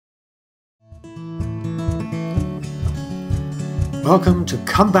Welcome to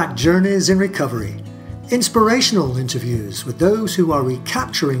Comeback Journeys in Recovery. Inspirational interviews with those who are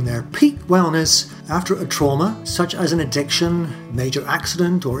recapturing their peak wellness after a trauma such as an addiction, major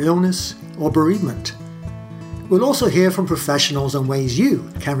accident or illness, or bereavement. We'll also hear from professionals on ways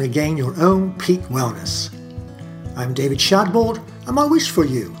you can regain your own peak wellness. I'm David Shadbolt, and my wish for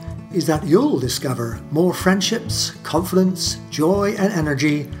you is that you'll discover more friendships, confidence, joy and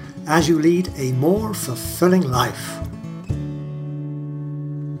energy as you lead a more fulfilling life.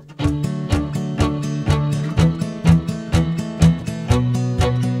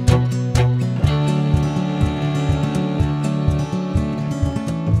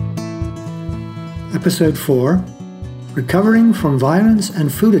 Episode 4, Recovering from Violence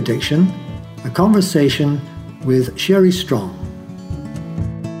and Food Addiction, a conversation with Sherry Strong.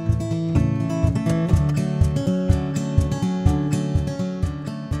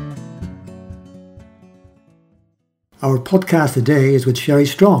 Our podcast today is with Sherry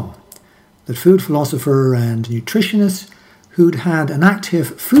Strong, the food philosopher and nutritionist who'd had an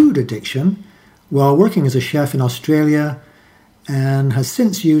active food addiction while working as a chef in Australia and has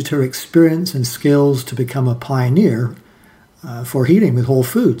since used her experience and skills to become a pioneer for healing with whole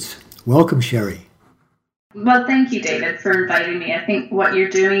foods. Welcome, Sherry. Well, thank you, David, for inviting me. I think what you're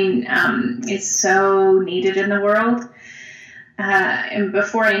doing is so needed in the world. And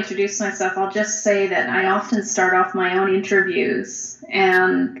before I introduce myself, I'll just say that I often start off my own interviews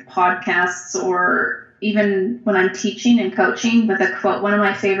and podcasts, or even when I'm teaching and coaching, with a quote. One of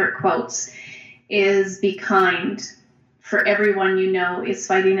my favorite quotes is, "Be kind, for everyone you know is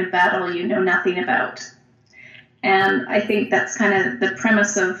fighting a battle you know nothing about." And I think that's kind of the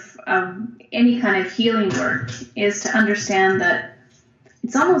premise of any kind of healing work, is to understand that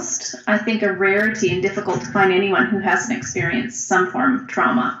it's almost, I think, a rarity and difficult to find anyone who hasn't experienced some form of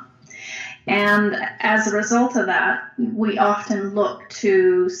trauma. And as a result of that, we often look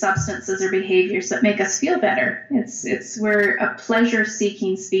to substances or behaviors that make us feel better. We're a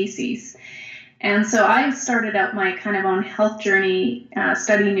pleasure-seeking species. And so I started out my kind of own health journey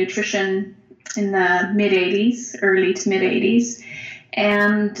studying nutrition in the mid-'80s, early to mid-'80s.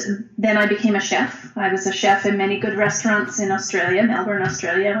 And then I became a chef. I was a chef in many good restaurants in Australia, Melbourne,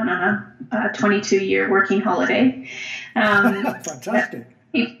 Australia. I went on a 22-year working holiday. Fantastic.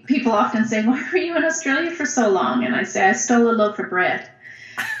 People often say, "Why were you in Australia for so long?" And I say, "I stole a loaf of bread."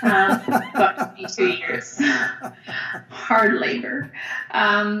 About 22 years. Hard labor.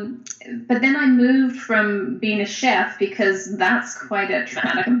 But then I moved from being a chef, because that's quite a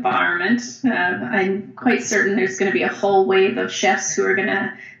traumatic environment. I'm quite certain there's going to be a whole wave of chefs who are going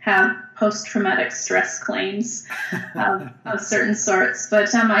to have post-traumatic stress claims of certain sorts.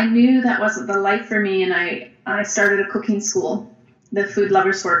 But I knew that wasn't the life for me, and I started a cooking school, the Food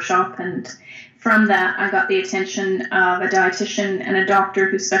Lovers Workshop, and from that, I got the attention of a dietitian and a doctor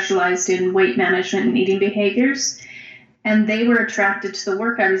who specialized in weight management and eating behaviors. And they were attracted to the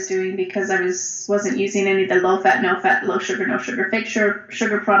work I was doing because I wasn't using any of the low-fat, no-fat, low-sugar, no-sugar, fake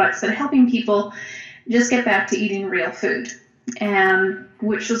sugar products, but helping people just get back to eating real food. And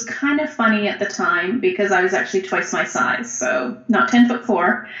which was kind of funny at the time, because I was actually twice my size, so not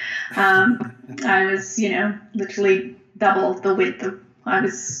 10'4". I was, literally double the width of. I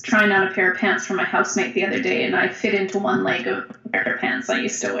was trying on a pair of pants for my housemate the other day, and I fit into one leg of a pair of pants I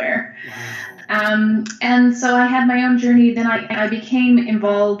used to wear. Wow. And so I had my own journey. Then I became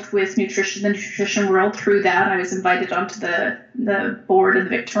involved with the nutrition world through that. I was invited onto the board of the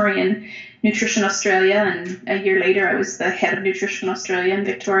Victorian Nutrition Australia, and a year later I was the head of Nutrition Australia in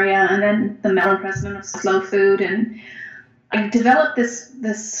Victoria, and then the Melbourne president of Slow Food. And I developed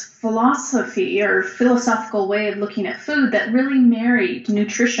this philosophy or philosophical way of looking at food that really married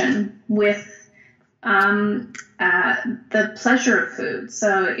nutrition with the pleasure of food.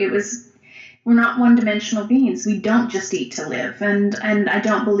 So we're not one-dimensional beings. We don't just eat to live. And I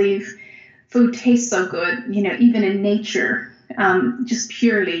don't believe food tastes so good, even in nature, just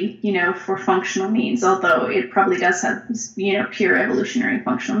purely, for functional means, although it probably does have, pure evolutionary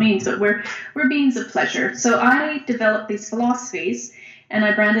functional means, but we're beings of pleasure. So I developed these philosophies, and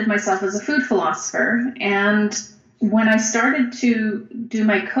I branded myself as a food philosopher. And when I started to do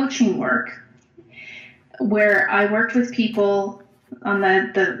my coaching work, where I worked with people on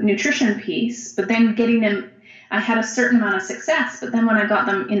the nutrition piece, but then getting them, I had a certain amount of success, but then when I got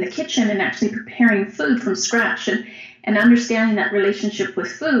them in the kitchen and actually preparing food from scratch and understanding that relationship with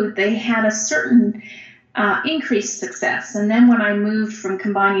food, they had a certain increased success. And then when I moved from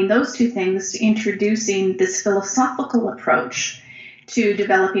combining those two things to introducing this philosophical approach to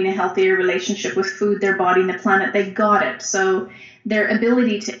developing a healthier relationship with food, their body, and the planet, they got it. So their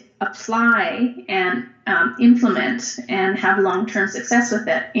ability to apply and implement and have long-term success with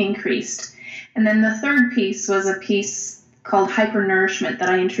it increased. And then the third piece was a piece called hypernourishment that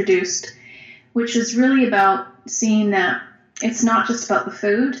I introduced, which is really about seeing that it's not just about the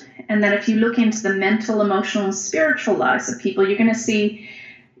food, and that if you look into the mental, emotional, and spiritual lives of people, you're going to see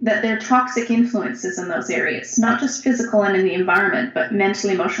that there are toxic influences in those areas, not just physical and in the environment, but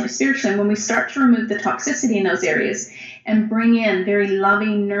mentally, emotionally, spiritually. And when we start to remove the toxicity in those areas and bring in very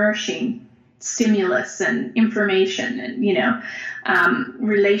loving, nourishing stimulus and information and,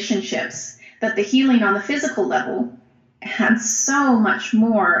 relationships, that the healing on the physical level had so much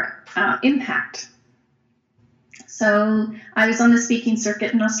more impact. So I was on the speaking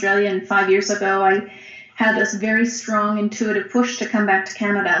circuit in Australia, and 5 years ago I had this very strong intuitive push to come back to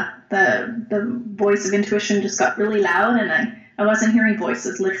Canada. The voice of intuition just got really loud, and I wasn't hearing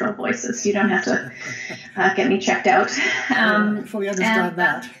voices, literal voices. You don't have to get me checked out. I fully understand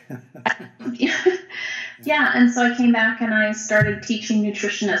that. Yeah, and so I came back and I started teaching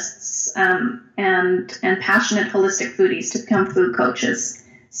nutritionists and passionate holistic foodies to become food coaches.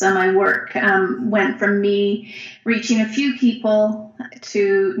 So my work went from me reaching a few people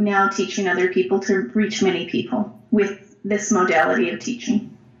to now teaching other people to reach many people with this modality of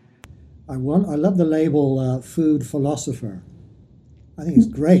teaching. I love the label food philosopher. I think it's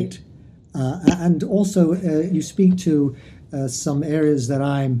great. And also you speak to some areas that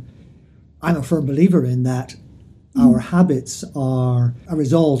I'm a firm believer in, that our habits are a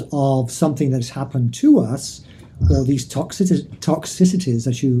result of something that's happened to us, or these toxicities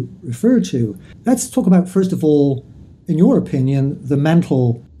that you refer to. Let's talk about, first of all, in your opinion, the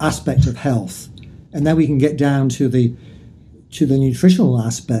mental aspect of health, and then we can get down to the nutritional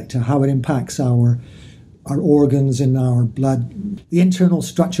aspect, how it impacts our organs and our blood, the internal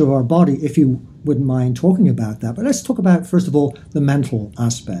structure of our body, if you wouldn't mind talking about that. But let's talk about, first of all, the mental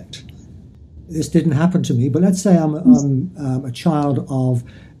aspect. This didn't happen to me, but let's say I'm a child of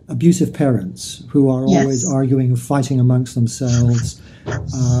abusive parents who are always arguing and fighting amongst themselves.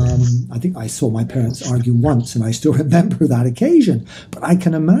 I think I saw my parents argue once, and I still remember that occasion. But I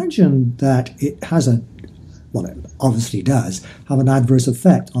can imagine that it has it obviously does have an adverse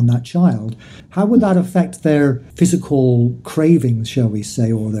effect on that child. How would that affect their physical cravings, shall we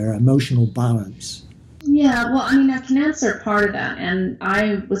say, or their emotional balance? Yeah, well, I mean, I can answer part of that. And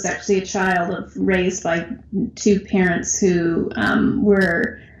I was actually a child raised by two parents who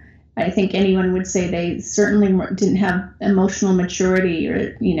were, I think anyone would say they certainly didn't have emotional maturity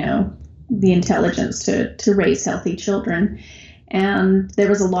or, the intelligence to raise healthy children. And there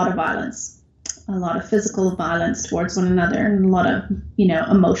was a lot of violence, a lot of physical violence towards one another, and a lot of,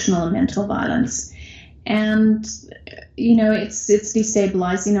 emotional and mental violence. And, it's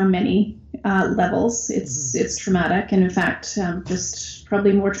destabilizing on many levels. It's traumatic. And in fact, just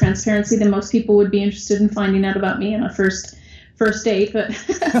probably more transparency than most people would be interested in finding out about me on a first date. But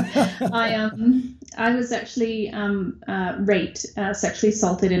I was actually raped, sexually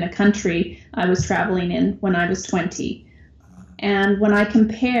assaulted in a country I was traveling in when I was 20. And when I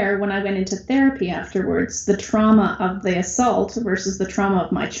went into therapy afterwards, the trauma of the assault versus the trauma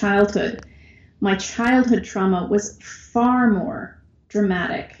of my childhood trauma was far more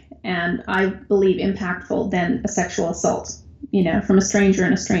dramatic and, I believe, impactful than a sexual assault, from a stranger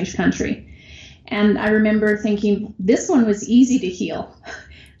in a strange country. And I remember thinking, this one was easy to heal.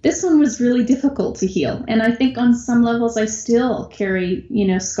 This one was really difficult to heal. And I think on some levels I still carry,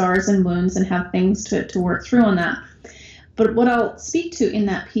 scars and wounds and have things to work through on that. But what I'll speak to in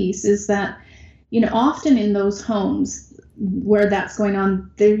that piece is that, often in those homes where that's going on,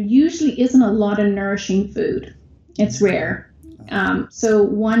 there usually isn't a lot of nourishing food. It's rare. So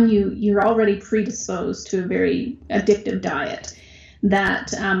one, you're already predisposed to a very addictive diet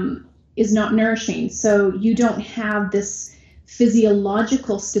that is not nourishing. So you don't have this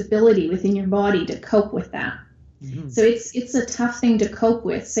physiological stability within your body to cope with that. Mm-hmm. So it's a tough thing to cope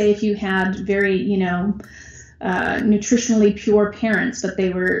with. Say if you had very, nutritionally pure parents, but they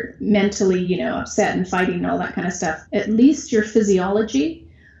were mentally, upset and fighting and all that kind of stuff. At least your physiology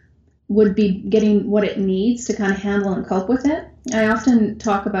would be getting what it needs to kind of handle and cope with it. I often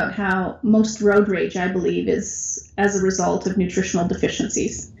talk about how most road rage, I believe, is as a result of nutritional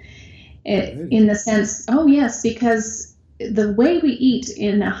deficiencies. In the sense, yes, because the way we eat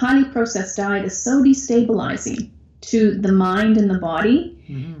in a highly processed diet is so destabilizing to the mind and the body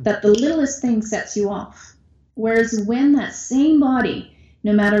that the littlest thing sets you off. Whereas when that same body,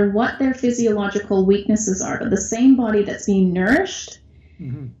 no matter what their physiological weaknesses are, but the same body that's being nourished,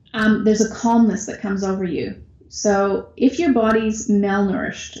 there's a calmness that comes over you. So if your body's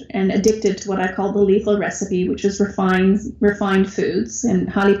malnourished and addicted to what I call the lethal recipe, which is refined foods and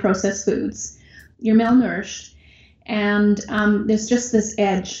highly processed foods, you're malnourished, and there's just this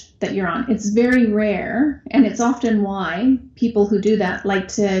edge that you're on. It's very rare, and it's often why people who do that like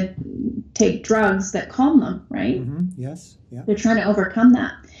to take drugs that calm them, right? Mm-hmm. Yes. Yeah. They're trying to overcome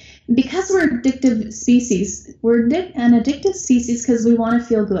that. Because we're an addictive species because we want to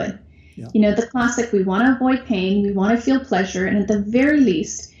feel good. Yeah. You know, the classic, we want to avoid pain, we want to feel pleasure, and at the very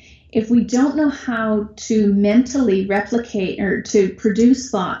least, if we don't know how to mentally replicate or to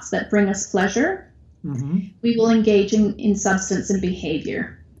produce thoughts that bring us pleasure, mm-hmm. we will engage in substance and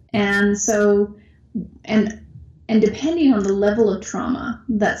behavior. And so, and depending on the level of trauma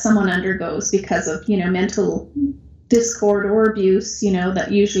that someone undergoes because of, you know, mental discord or abuse, you know,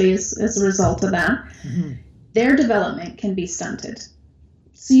 that usually is as a result of that, mm-hmm. their development can be stunted.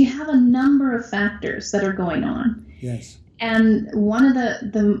 So you have a number of factors that are going on. Yes. And one of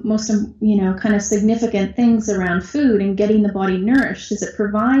the most, you know, kind of significant things around food and getting the body nourished is it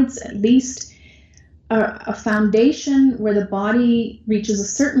provides at least a foundation where the body reaches a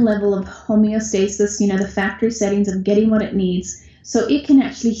certain level of homeostasis, you know, the factory settings of getting what it needs, so it can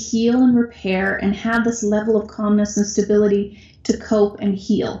actually heal and repair and have this level of calmness and stability to cope and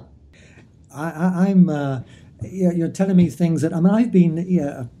heal. You're telling me things that, I mean, I've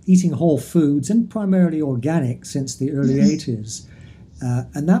been eating whole foods and primarily organic since the early 80s.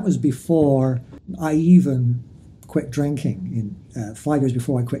 And that was before I even quit drinking, 5 years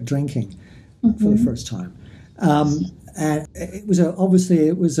before I quit drinking mm-hmm. for the first time. And it was obviously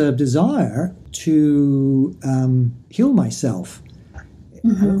a desire to heal myself.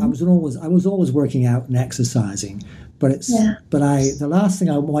 Mm-hmm. I was always working out and exercising. But the last thing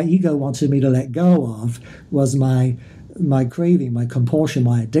my ego wanted me to let go of was my craving, my compulsion,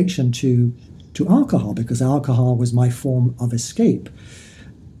 my addiction to alcohol, because alcohol was my form of escape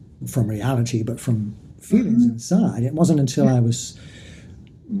from reality, but from feelings mm-hmm. inside. It wasn't until I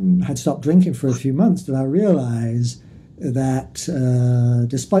had stopped drinking for a few months that I realized that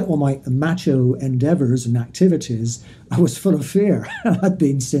despite all my macho endeavors and activities, I was full of fear. I'd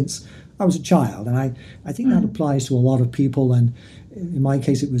been since I was a child, and I think that applies to a lot of people. And in my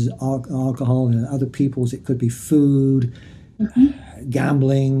case, it was alcohol, and other people's it could be food, mm-hmm.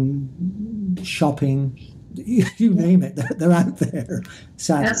 gambling, shopping, you name it. They're out there,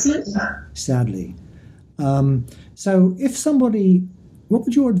 sadly. Absolutely. Sadly. So, if somebody, what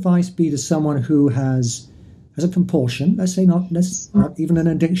would your advice be to someone who has a compulsion? Let's say not even an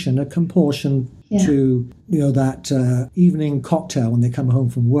addiction, a compulsion to that evening cocktail when they come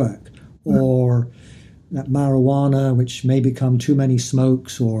home from work. Or that marijuana, which may become too many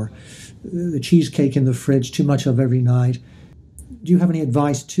smokes, or the cheesecake in the fridge, too much of every night. Do you have any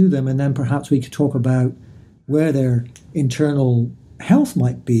advice to them? And then perhaps we could talk about where their internal health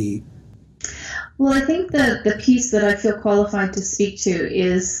might be. Well, I think the piece that I feel qualified to speak to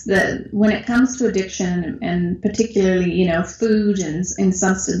is that when it comes to addiction, and particularly, you know, food and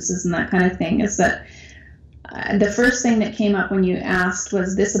substances and that kind of thing, is that the first thing that came up when you asked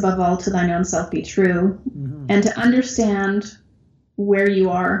was, this above all to thine own self be true, mm-hmm. and to understand where you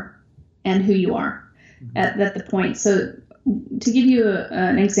are and who you are mm-hmm. at the point. So to give you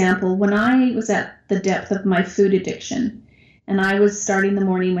an example, when I was at the depth of my food addiction, and I was starting the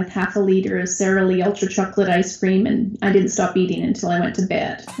morning with half a liter of Sara Lee ultra chocolate ice cream, and I didn't stop eating until I went to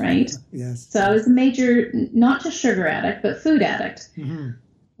bed, right? Yes. So I was a major, not just sugar addict, but food addict. Mm-hmm.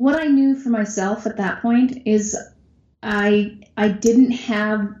 What I knew for myself at that point is I didn't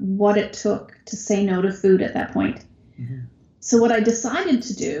have what it took to say no to food at that point. Mm-hmm. So what I decided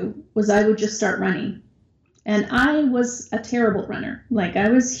to do was I would just start running. And I was a terrible runner. Like, I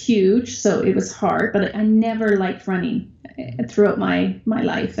was huge, so it was hard, but I never liked running throughout my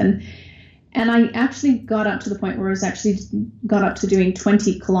life. And I actually got up to the point where I was actually got up to doing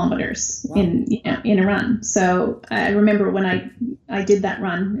 20 kilometers wow. in a run. So I remember when I did that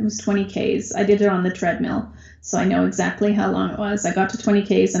run, it was 20 Ks. I did it on the treadmill, so I know exactly how long it was. I got to 20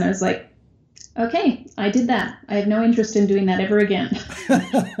 Ks and I was like, okay, I did that. I have no interest in doing that ever again.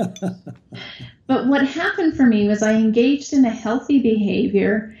 But what happened for me was I engaged in a healthy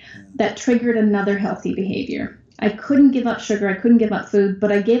behavior that triggered another healthy behavior. I couldn't give up sugar, I couldn't give up food,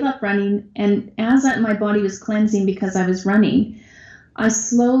 but I gave up running. And as my body was cleansing because I was running, I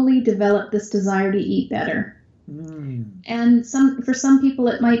slowly developed this desire to eat better. And for some people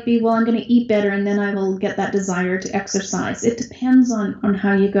it might be, well, I'm going to eat better and then I will get that desire to exercise. It depends on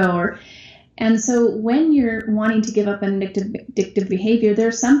how you go. And so when you're wanting to give up an addictive behavior, there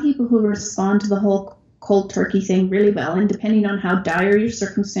are some people who respond to the whole cold turkey thing really well. And depending on how dire your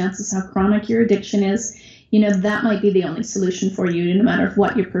circumstances, how chronic your addiction is, that might be the only solution for you, no matter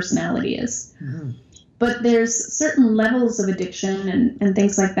what your personality is. Mm-hmm. But there's certain levels of addiction and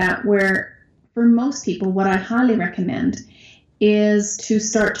things like that where, for most people, what I highly recommend is to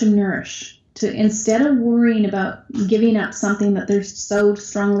start to nourish. To, instead of worrying about giving up something that they're so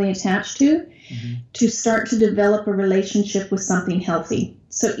strongly attached to, mm-hmm. to start to develop a relationship with something healthy.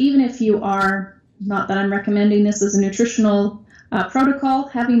 So even if you are, not that I'm recommending this as a nutritional protocol,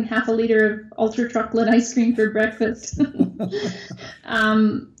 having half a liter of ultra chocolate ice cream for breakfast,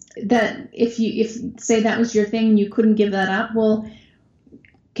 that if say that was your thing and you couldn't give that up, well,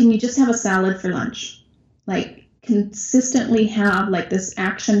 can you just have a salad for lunch? Like, consistently have like this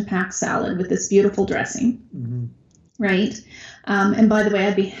action-packed salad with this beautiful dressing, mm-hmm. right? And by the way,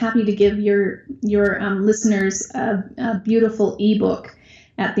 I'd be happy to give your listeners a beautiful ebook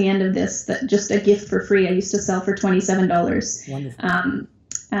at the end of this, that just a gift for free. I used to sell for $27. Wonderful.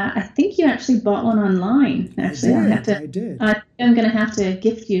 I think you actually bought one online. Actually, I did. I'm going to have to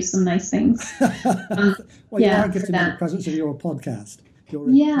gift you some nice things. Well, you are gifting me the presence of your podcast.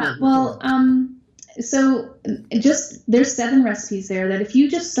 So just there's 7 recipes there that if you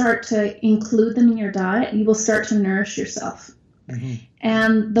just start to include them in your diet, you will start to nourish yourself. Mm-hmm.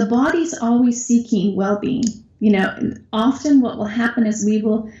 And the body's always seeking well-being. Often what will happen is we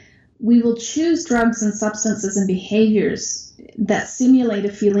will choose drugs and substances and behaviors that simulate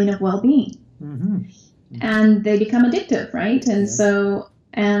a feeling of well-being. Mm-hmm. Mm-hmm. And they become addictive, right? And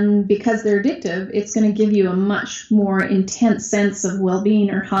and because they're addictive, it's going to give you a much more intense sense of well-being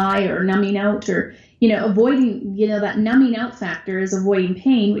or high or numbing out, or, avoiding, that numbing out factor is avoiding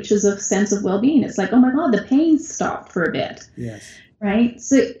pain, which is a sense of well-being. It's like, oh my God, the pain stopped for a bit. Yes. Right.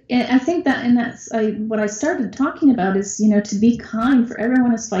 So I think that, and that's what I started talking about is, to be kind, for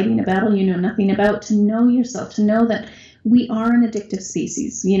everyone is fighting a battle you know nothing about, to know yourself, to know that we are an addictive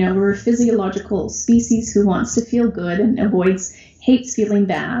species. We're a physiological species who wants to feel good and hates feeling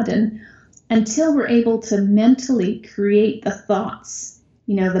bad. And until we're able to mentally create the thoughts,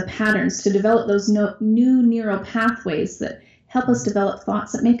 the patterns, to develop those new neural pathways that help us develop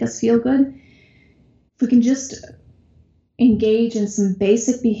thoughts that make us feel good, if we can just engage in some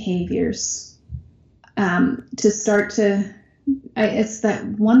basic behaviors to start to, it's that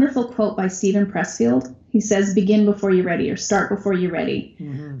wonderful quote by Stephen Pressfield. He says, begin before you're ready, or start before you're ready.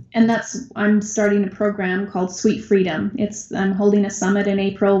 Mm-hmm. And I'm starting a program called Sweet Freedom. I'm holding a summit in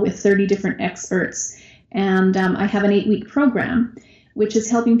April with 30 different experts. And I have an 8-week program, which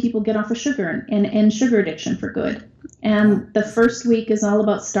is helping people get off of sugar and end sugar addiction for good. And the first week is all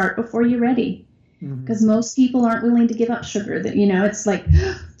about start before you're ready. Because most people aren't willing to give up sugar. That it's like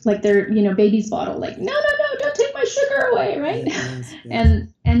they're baby's bottle. Like, no, don't take my sugar away, right? Yes.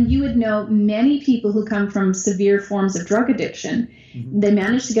 And you would know many people who come from severe forms of drug addiction. Mm-hmm. They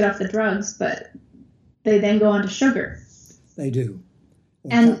manage to get off the drugs, but they then go on to sugar. They do,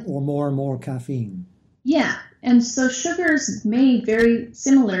 or more and more caffeine. Yeah, and so sugar is made very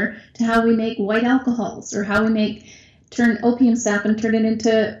similar to how we make white alcohols, or how we turn opium sap and turn it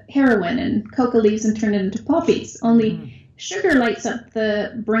into heroin, and coca leaves and turn it into poppies. Only sugar lights up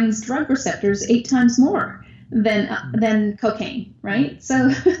the brain's drug receptors 8 times more than cocaine, right? So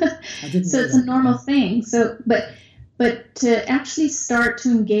it's a normal thing. So but to actually start to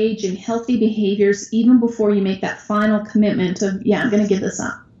engage in healthy behaviors even before you make that final commitment of, I'm going to give this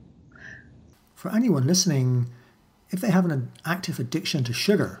up. For anyone listening, if they have an active addiction to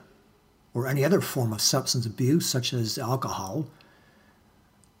sugar, or any other form of substance abuse, such as alcohol,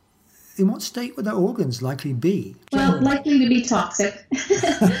 in what state would their organs likely be? Well, likely to be toxic,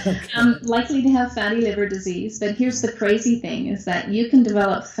 likely to have fatty liver disease. But here's the crazy thing, is that you can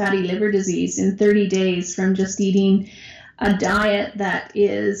develop fatty liver disease in 30 days from just eating a diet that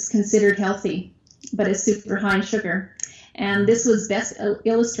is considered healthy, but is super high in sugar. And this was best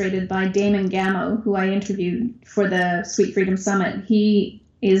illustrated by Damon Gamo, who I interviewed for the Sweet Freedom Summit. He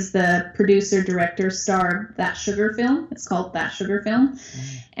is the producer, director, star of That Sugar film. It's called That Sugar Film.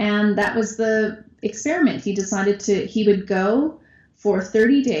 And that was the experiment. He decided he would go for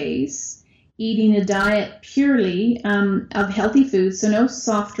 30 days eating a diet purely of healthy foods. So no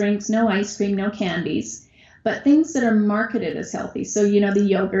soft drinks, no ice cream, no candies, but things that are marketed as healthy. So, the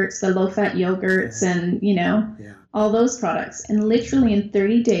yogurts, the low-fat yogurts, and, all those products. And literally in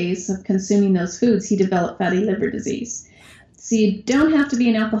 30 days of consuming those foods, he developed fatty liver disease. So you don't have to be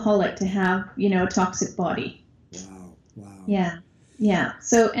an alcoholic to have, a toxic body. Wow. Yeah.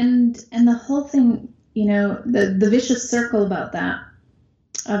 So, and the whole thing, the vicious circle about that,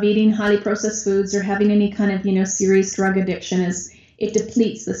 of eating highly processed foods or having any kind of, serious drug addiction, is it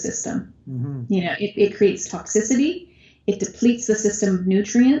depletes the system. Mm-hmm. It creates toxicity. It depletes the system of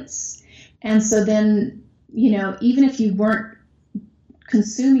nutrients. And so then even if you weren't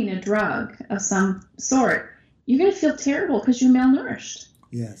consuming a drug of some sort, you're going to feel terrible because you're malnourished.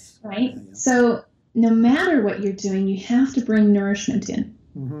 Yes. Right? Yeah. So no matter what you're doing, you have to bring nourishment in.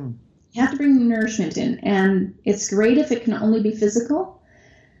 Mm-hmm. You have to bring nourishment in. And it's great if it can only be physical,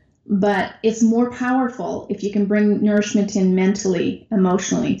 but it's more powerful if you can bring nourishment in mentally,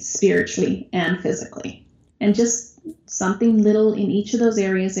 emotionally, spiritually, and physically. And just something little in each of those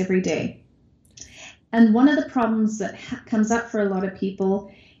areas every day. And one of the problems that comes up for a lot of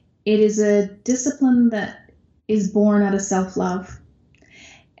people, it is a discipline that is born out of self-love.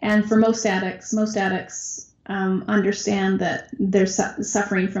 And for most addicts understand that they're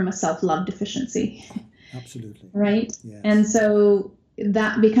suffering from a self-love deficiency. Absolutely. Right? Yes. And so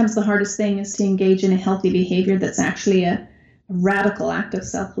that becomes the hardest thing, is to engage in a healthy behavior that's actually a radical act of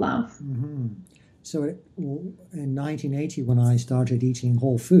self-love. Mm-hmm. So in 1980, when I started eating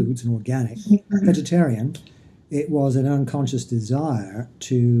whole foods and organic, vegetarian, it was an unconscious desire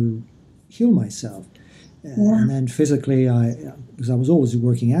to heal myself. And then physically, because I was always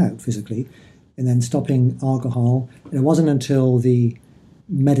working out physically, and then stopping alcohol. And it wasn't until the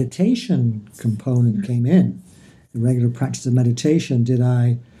meditation component came in, the regular practice of meditation, did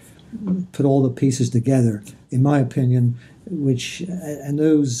I put all the pieces together, in my opinion, and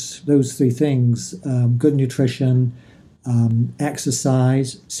those three things, good nutrition,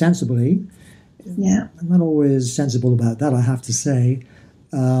 exercise sensibly. Yeah. I'm not always sensible about that, I have to say.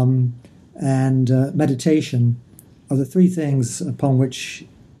 And meditation are the three things upon which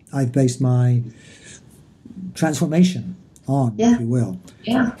I've based my transformation on, if you will.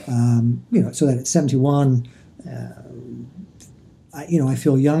 Yeah. So that at 71, I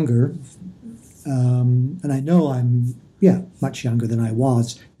feel younger, and I know I'm, much younger than I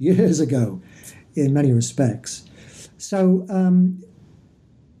was years ago in many respects. So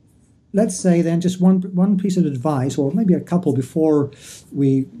let's say then just one piece of advice, or maybe a couple, before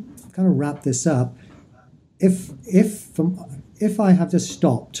we kind of wrap this up. If I have just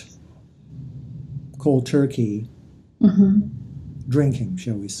stopped cold turkey drinking,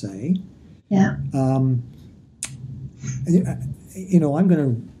 shall we say? Yeah. I'm going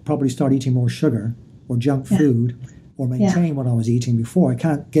to probably start eating more sugar or junk food, or maintain what I was eating before. I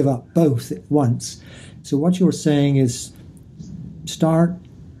can't give up both at once. So what you're saying is start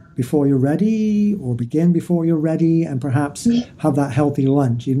before you're ready, or begin before you're ready, and perhaps have that healthy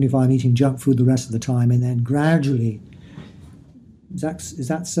lunch, even if I'm eating junk food the rest of the time, and then gradually. Is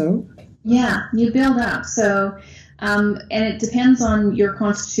that so? Yeah, you build up. So, and it depends on your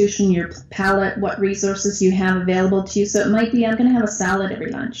constitution, your palate, what resources you have available to you. So it might be, I'm going to have a salad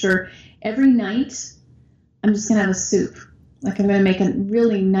every lunch, or every night I'm just going to have a soup. Like, I'm going to make a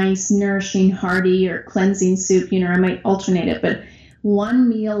really nice, nourishing, hearty, or cleansing soup. I might alternate it, but one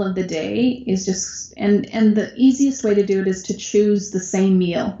meal of the day is just, and the easiest way to do it is to choose the same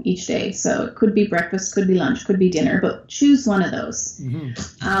meal each day. So it could be breakfast, could be lunch, could be dinner, but choose one of those.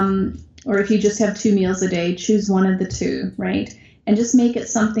 Mm-hmm. Or if you just have 2 meals a day, choose one of the two, right? And just make it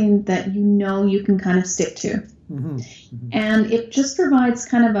something that you can kind of stick to. Mm-hmm. Mm-hmm. And it just provides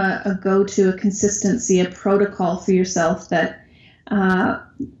kind of a go-to, a consistency, a protocol for yourself that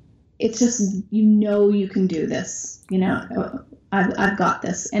it's just, you can do this, I've got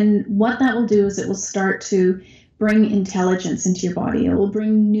this. And what that will do is it will start to bring intelligence into your body. It will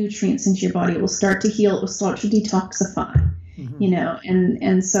bring nutrients into your body. It will start to heal. It will start to detoxify,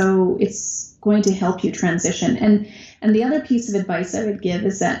 and so it's going to help you transition. And the other piece of advice I would give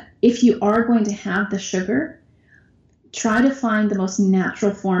is that if you are going to have the sugar, try to find the most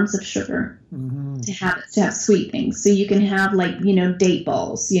natural forms of sugar to have sweet things. So you can have date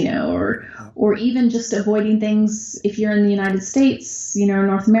balls, or even just avoiding things if you're in the United States, or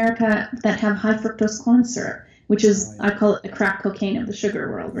North America, that have high fructose corn syrup, which is, I call it the crack cocaine of the sugar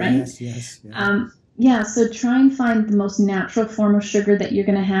world, right? Yes. So try and find the most natural form of sugar that you're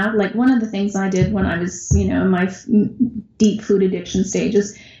going to have. Like, one of the things I did when I was, in my deep food addiction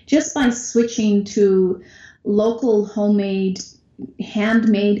stages, just by switching to local homemade,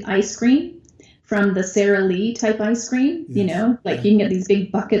 handmade ice cream from the Sara Lee type ice cream, you can get these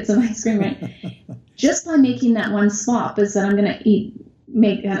big buckets of ice cream, right? Just by making that one swap, is that I'm going to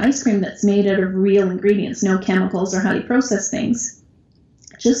make an ice cream that's made out of real ingredients, no chemicals or highly processed things.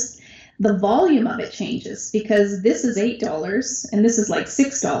 Just the volume of it changes, because this is $8 and this is like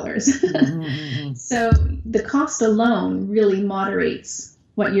 $6. So the cost alone really moderates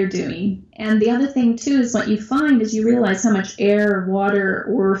what you're doing. And the other thing too is, what you find is you realize how much air, water,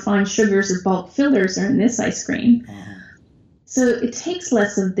 or refined sugars or bulk fillers are in this ice cream. So it takes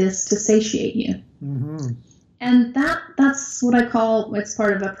less of this to satiate you. And that's what I call, it's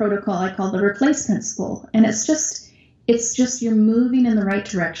part of a protocol I call the replace principle. And it's just you're moving in the right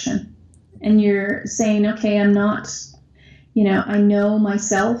direction. And you're saying, okay, I'm not, I know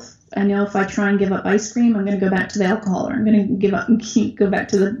myself. I know if I try and give up ice cream, I'm going to go back to the alcohol, or I'm going to go back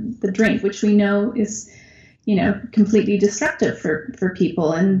to the drink, which we know is, completely destructive for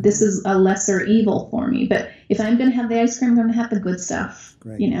people. And this is a lesser evil for me. But if I'm going to have the ice cream, I'm going to have the good stuff,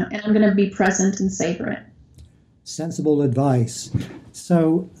 Great. And I'm going to be present and savor it. Sensible advice.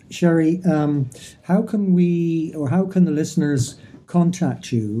 So, Sherry, how can the listeners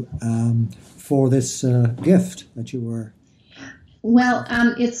contact you for this gift that you were? Well,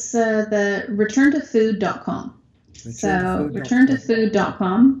 it's the returntofood.com.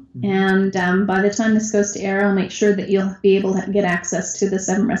 Returntofood.com. Mm-hmm. And by the time this goes to air, I'll make sure that you'll be able to get access to the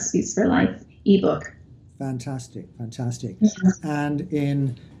 7 Recipes for Life ebook. Fantastic. Yeah. And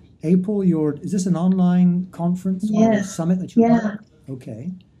in April, is this an online conference or a summit that you're part of?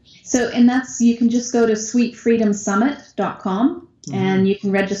 Okay. So, and you can just go to sweetfreedomsummit.com. Mm-hmm. And you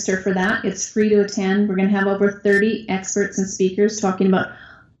can register for that. It's free to attend. We're going to have over 30 experts and speakers talking about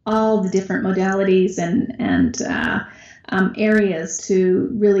all the different modalities and areas to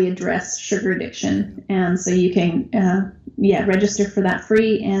really address sugar addiction. And so you can, register for that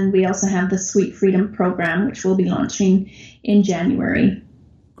free. And we also have the Sweet Freedom program, which we'll be launching in January.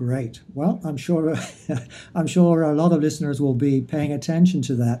 Great. Well, I'm sure a lot of listeners will be paying attention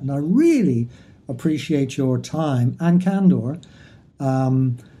to that. And I really appreciate your time and candor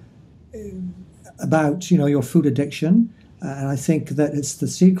about your food addiction, and I think that it's the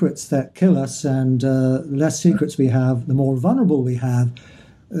secrets that kill us, and the less secrets we have, the more vulnerable we have,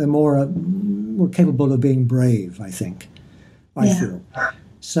 the more we're capable of being brave. I feel.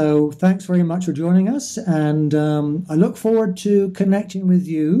 So thanks very much for joining us, and I look forward to connecting with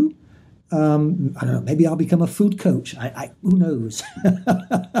you. I don't know, maybe I'll become a food coach. Who knows?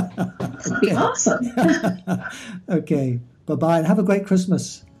 That'd be awesome. Okay. Bye-bye, and have a great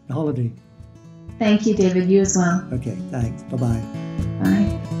Christmas holiday. Thank you, David. You as well. Okay, thanks. Bye-bye.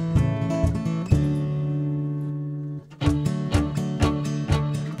 Bye.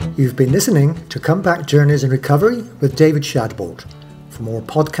 You've been listening to Comeback Journeys in Recovery with David Shadbolt. For more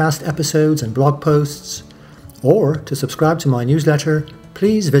podcast episodes and blog posts, or to subscribe to my newsletter,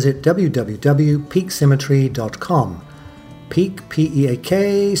 please visit www.peaksymmetry.com. Peak,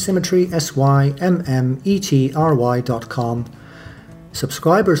 P-E-A-K, Symmetry, S-Y-M-M-E-T-R-Y.com.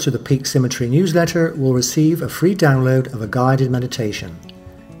 Subscribers to the Peak Symmetry newsletter will receive a free download of a guided meditation.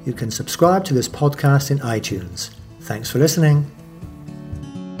 You can subscribe to this podcast in iTunes. Thanks for listening.